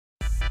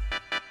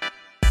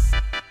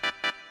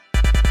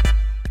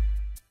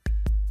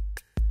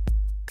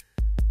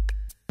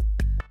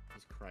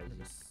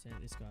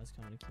100% this guy's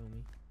coming to kill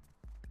me.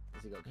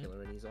 Has he got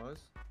killer in his eyes?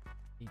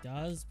 He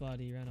does, but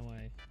he ran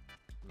away.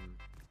 Hmm.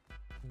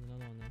 There's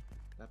another one there.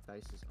 That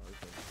base is open.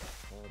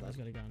 Oh, He's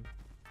got a gun.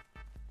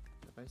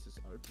 that base is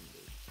open,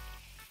 dude.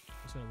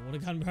 He's got a water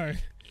gun, bro.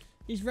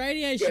 He's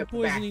radiation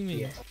poisoning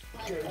me.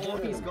 Oh,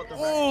 he's got the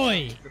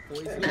Oi! the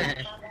poison.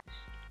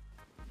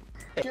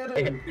 Get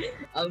him!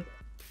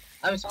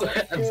 I'm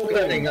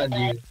squirting on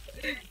you.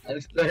 I'm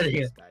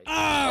squirting.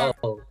 Ah!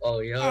 Oh,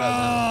 you're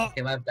Ah!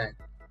 okay, my bad.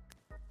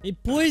 He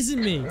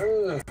poisoned me.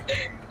 Ugh.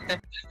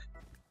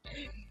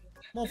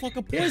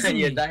 Motherfucker poisoned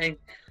You're me. dying.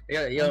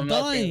 You're I'm melting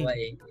dying.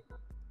 away.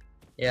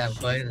 Yeah, I'm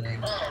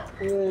poisoning.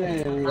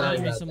 Burn Sorry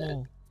me about some that.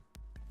 more.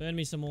 Burn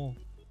me some more.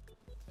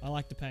 I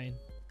like the pain.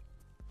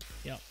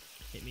 Yep.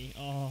 Hit me.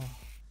 Oh.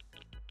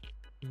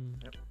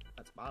 Mm. Yep,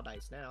 that's my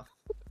base now.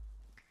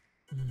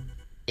 Mm.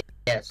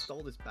 Yes.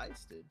 Stole this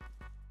base, dude.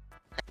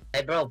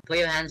 Hey, bro, put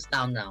your hands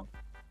down now.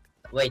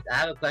 Wait, I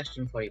have a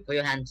question for you. Put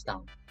your hands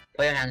down.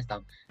 Put your hands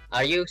down.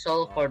 Are you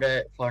solo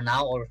for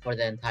now or for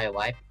the entire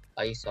wipe?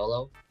 Are you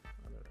solo? I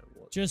don't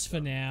know what. Just for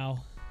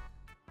now.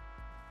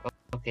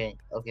 Okay.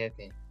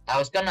 I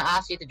was gonna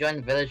ask you to join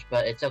the village,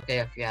 but it's okay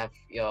if you have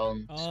your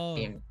own Oh.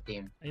 team.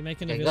 Are you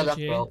making a Okay, good village luck,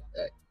 here? bro.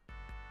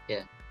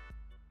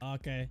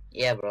 Okay.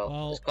 Yeah, bro.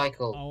 Well, it's quite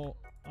cool.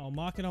 I'll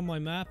mark it on my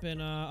map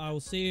and I will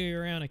see you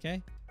around,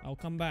 okay? I'll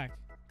come back.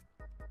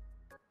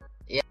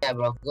 Yeah,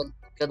 bro.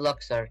 Good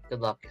luck, sir.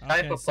 Good luck. Sorry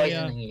Okay, for see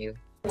ya. poisoning you.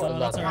 Oh,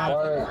 Good that's luck.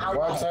 alright.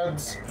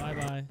 Whiteheads. Bye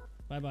bye.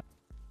 Bye bye.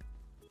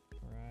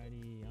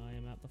 Alrighty, I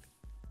am at the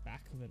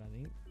back of it, I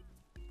think.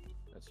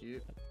 That's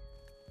you.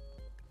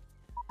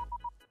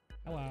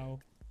 Hello.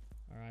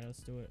 Alright,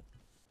 let's do it.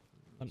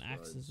 An These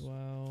axe as roads.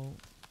 well.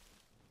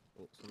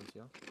 Oh, someone's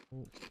here.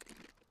 Ooh.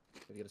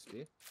 Can we get a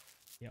spear?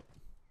 Yep.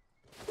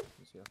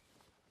 He's here.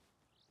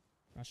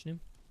 Rushing him.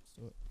 Let's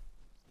do it.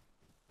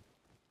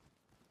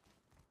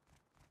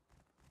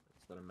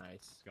 It's got a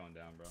mace. It's going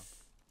down, bro.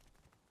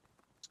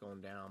 It's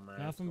going down, man.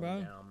 Nothing, it's going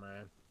bro. down,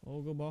 man.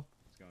 All good, boy.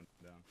 It's going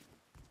down.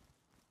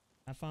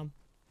 Have fun.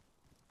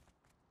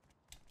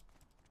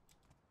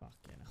 Fuck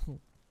yeah.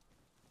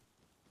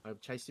 I've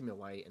chased him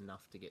away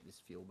enough to get this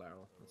fuel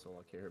barrel. That's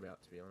all I care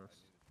about, to be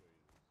honest.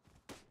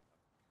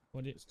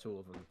 What There's two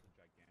of them.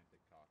 Gigantic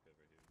cock over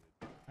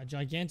here, dude. a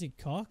gigantic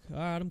cock?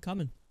 Alright, I'm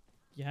coming.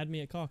 You had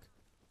me at cock.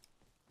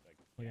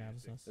 Oh yeah,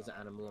 Gigantic. that's There's an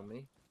animal on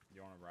me.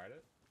 You want to ride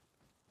it?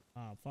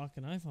 Oh,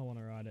 fucking oath, I want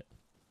to ride it.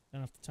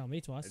 Don't have to tell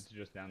me twice. It's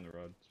just down the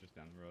road. It's just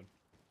down the road.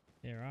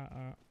 Yeah, right,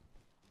 alright.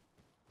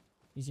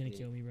 He's gonna Yeah.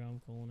 kill me, bro. I'm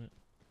calling it.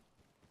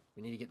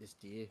 We need to get this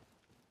deer.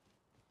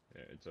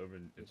 Yeah, it's over.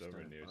 It's Just over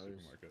don't near pose.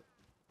 supermarket.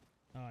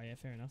 Oh yeah,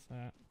 fair enough.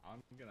 Alright.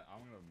 I'm gonna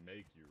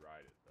make you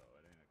ride it though.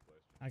 It ain't a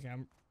question.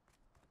 Okay,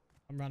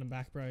 I'm running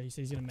back, bro. He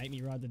says he's gonna make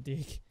me ride the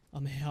dick.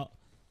 I'm out.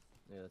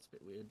 Yeah, that's a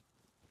bit weird.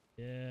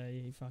 Yeah,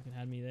 he fucking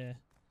had me there.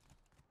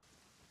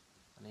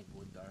 I need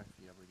wood though, if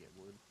you ever get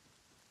wood.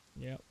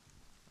 Yep.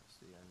 That's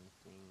the only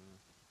thing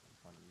I'm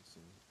kind of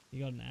missing. You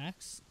got an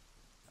axe?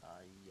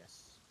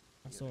 Yes.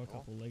 I You saw got a the door?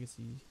 couple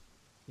legacy.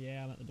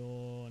 Yeah, I'm at the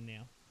door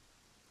now.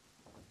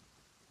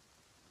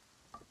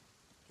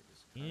 Get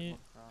this Yeah.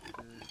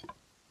 crafted.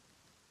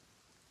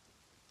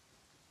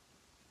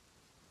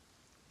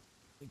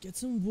 Get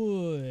some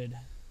wood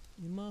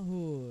in my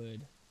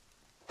hood.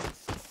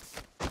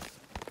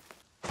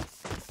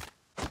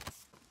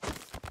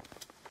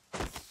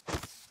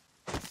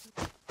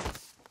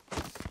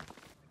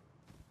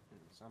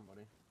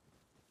 Somebody.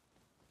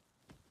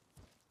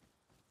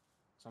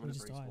 Someone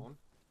just just died. respawned.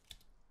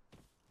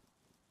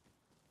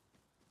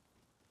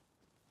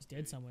 He's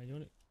dead somewhere,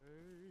 doing it.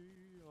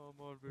 Hey,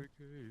 I'm on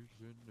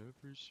vacation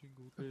every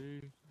single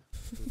day.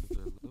 Because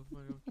I love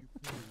my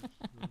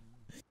occupation.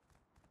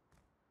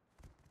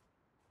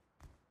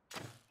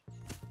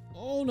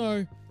 Oh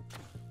no!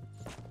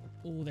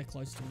 Oh, they're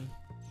close to me.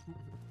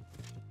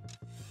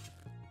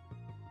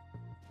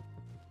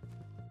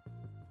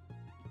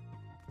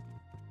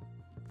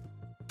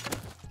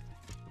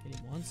 Hit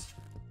him once.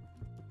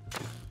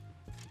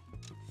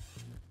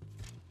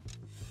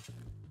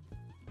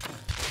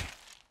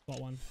 Got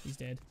one. He's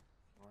dead.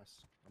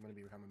 Nice. I'm gonna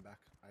be coming back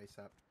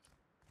ASAP.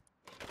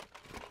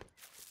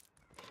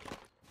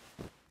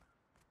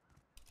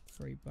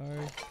 Free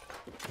bow.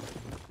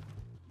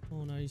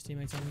 Oh no, his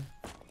teammates on me.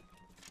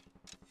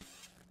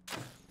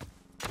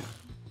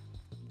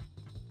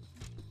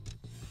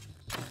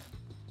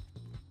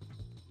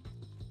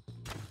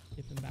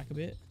 Hit him back a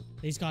bit.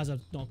 These guys are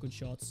not good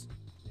shots.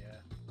 Yeah.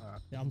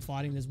 Alright. Yeah, I'm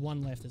fighting. There's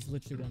one left. There's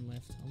literally one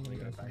left. I'm I'm gonna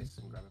gonna go go for him. base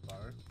and grab a bow.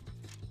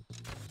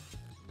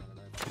 Run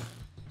it over.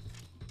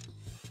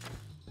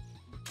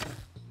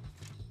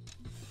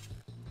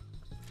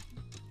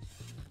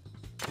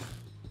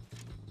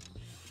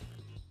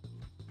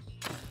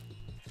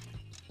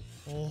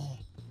 Oh,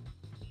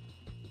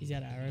 he's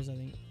out of arrows, I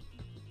think.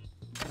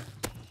 Fuck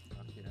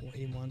yeah. Oh,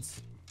 hit him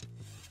once.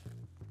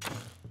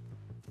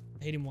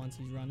 I hit him once.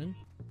 He's running,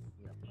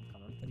 Yep, I'm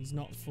coming. but he's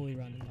not fully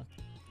running. Like,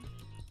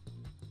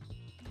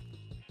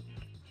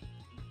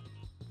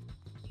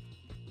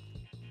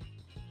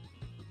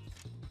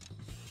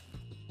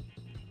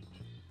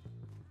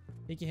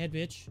 Peek your head,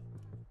 bitch.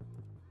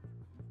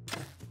 I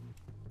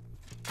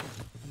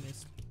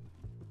missed.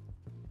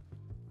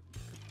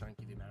 Don't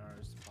give him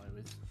arrows to play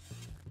with.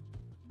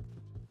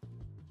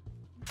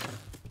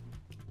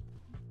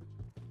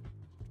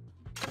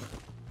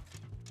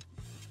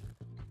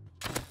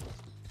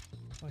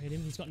 I hit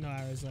him. He's got no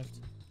arrows left.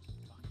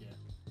 Fuck yeah.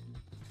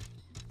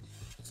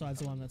 Besides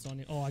the one that's on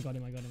you. Oh, I got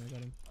him. I got him.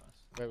 Nice.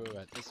 Wait.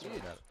 Let's talk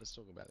about it. Let's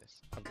talk about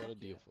this. I've got a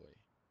deal for you.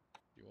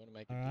 You want to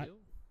make a Alright. deal?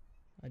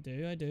 I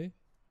do.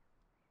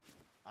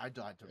 I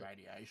died to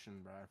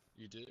radiation, bro.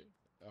 You do?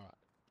 Alright.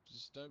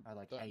 Just don't. I had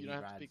like don't 80 you don't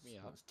have to rads. pick me I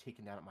up. was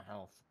ticking down at my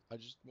health. I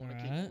just want to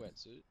keep Alright. your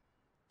wetsuit.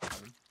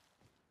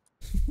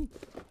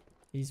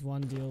 His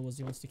one deal was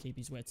he wants to keep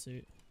his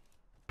wetsuit.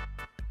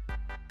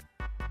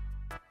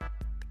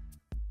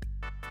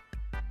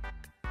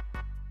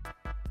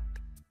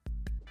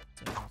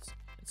 So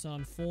it's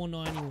on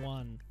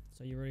 491.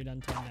 So you've already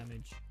done 10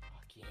 damage.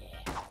 Fuck yeah.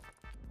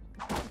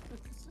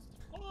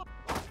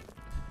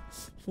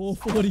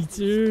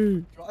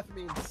 442. Driving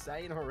me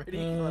insane already.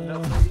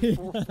 Uh,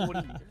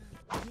 440.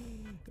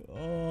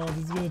 Oh, this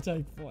is gonna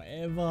take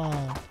forever.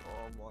 Oh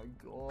my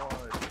god.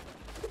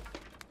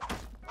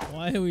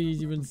 Why do we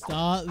even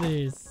start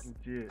this?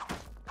 Legit.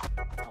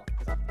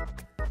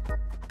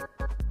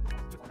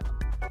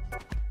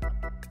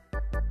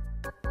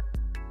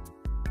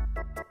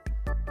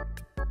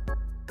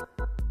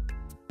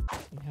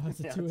 Now it's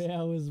Yeah, 2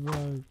 hours,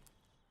 bro.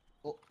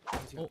 Oh,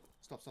 Oh.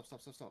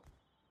 Stop.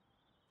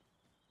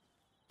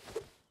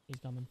 He's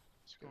coming.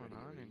 What's going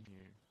on in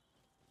here?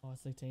 Oh,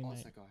 it's the Oh, teammate.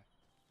 it's that guy.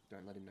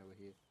 Don't let him know we're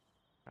here.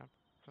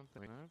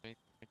 Something. Okay.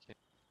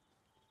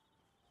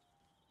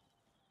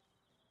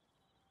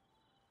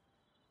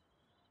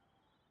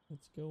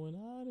 What's going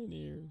on in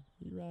here?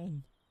 He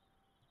ran.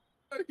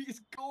 Oh, he's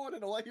gone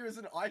and all I hear is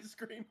an ice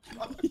cream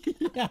truck.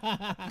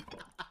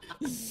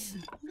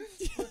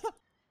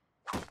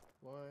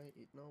 Why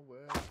it not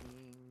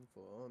working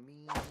for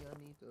me? I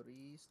need to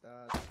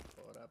restart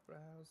for a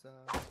browser.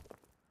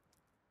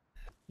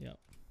 Yep.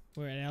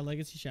 We're at our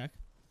legacy shack.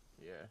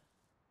 Yeah.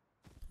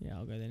 Yeah,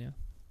 I'll go there now.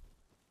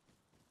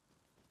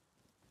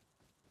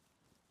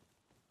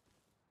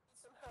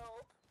 Some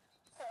help.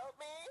 Help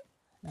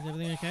me. Is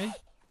everything okay?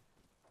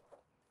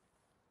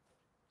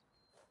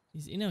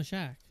 He's in our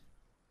shack.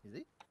 Is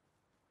he?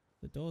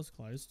 The door's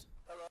closed.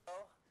 Hello?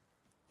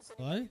 Is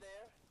Hello? anybody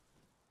there?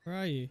 Where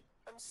are you?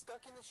 I'm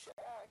stuck in the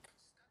shack.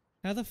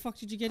 How the fuck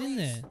did you get in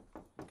there?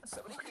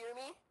 Somebody hear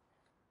me?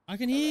 I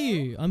can hear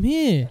you. I'm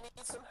here. I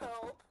need some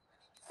help.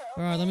 Help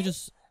Alright, let me me.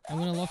 just... I'm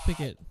gonna lockpick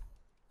it.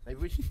 Maybe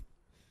we should...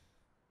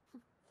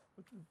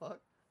 What the fuck?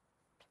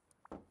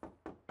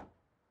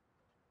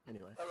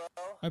 Anyway. Hello?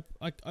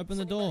 Open Is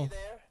the door. anybody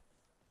there?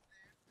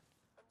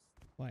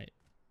 Wait.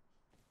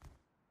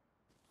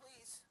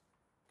 Please.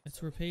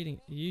 It's repeating.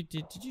 Did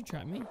you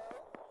trap me? I need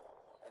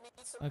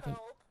some Open.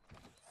 help.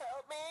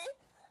 Help me.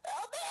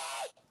 Help me!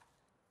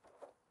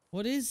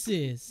 What is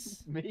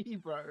this? Me,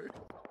 bro.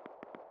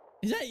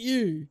 Is that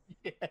you?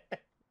 Yeah.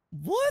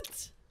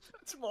 What?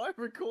 That's my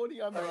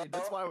recording I made.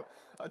 That's why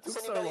I took so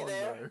anybody long,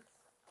 there? bro.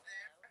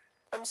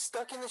 I'm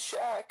stuck in the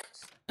shack.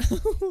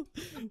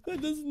 That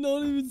does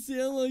not even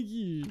sound like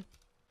you.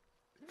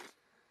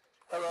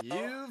 Hello?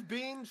 You've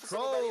been Is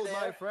trolled, anybody my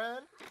there?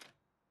 friend.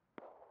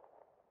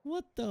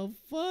 What the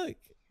fuck?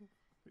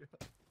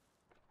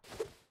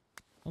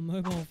 A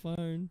mobile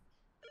phone.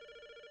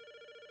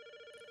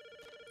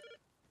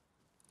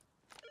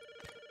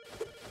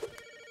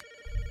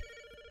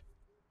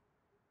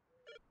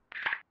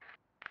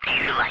 Do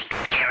you like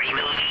scary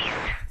movies?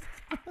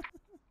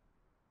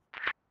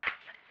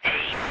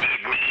 Hey,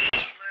 Sydney.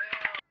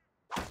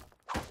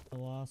 The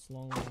last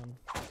long one.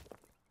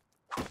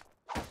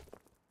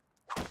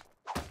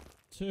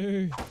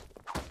 2.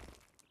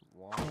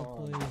 Wow.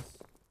 Oh, please.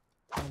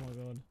 Oh my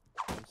god.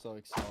 I'm so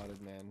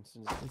excited, man.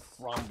 Since it It's-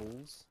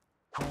 crumbles.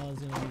 Oh,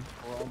 it's gonna be...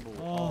 Crumble.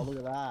 Oh. Oh, look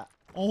at that.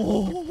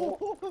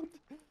 Oh!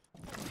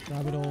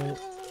 Grab it all.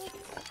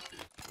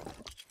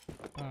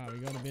 Alright, we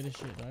got a bit of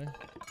shit though.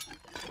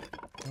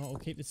 Oh, we'll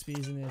keep the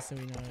spears in there so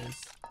he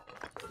knows.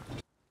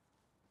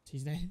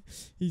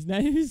 His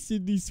name is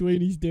Sydney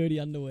Sweeney's Dirty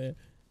Underwear.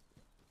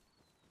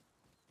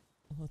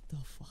 What the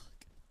fuck?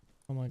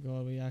 Oh my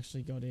god, we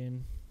actually got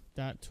in.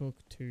 That took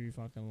too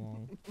fucking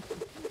long.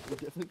 We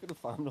definitely could have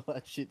farmed all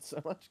that shit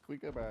so much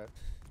quicker, bro.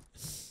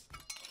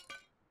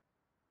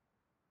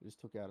 We just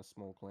took out a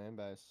small clan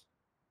base.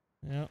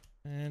 Yep,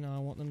 and I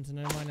want them to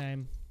know my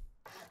name.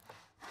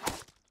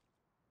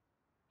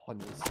 On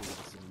your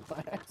citizen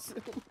by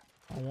accident.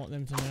 I want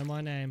them to know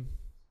my name.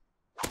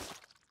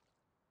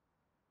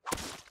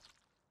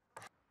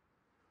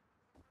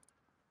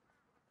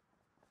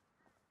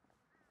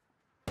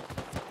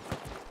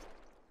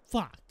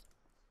 Fuck.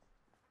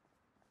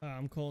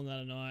 I'm calling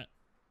that a night.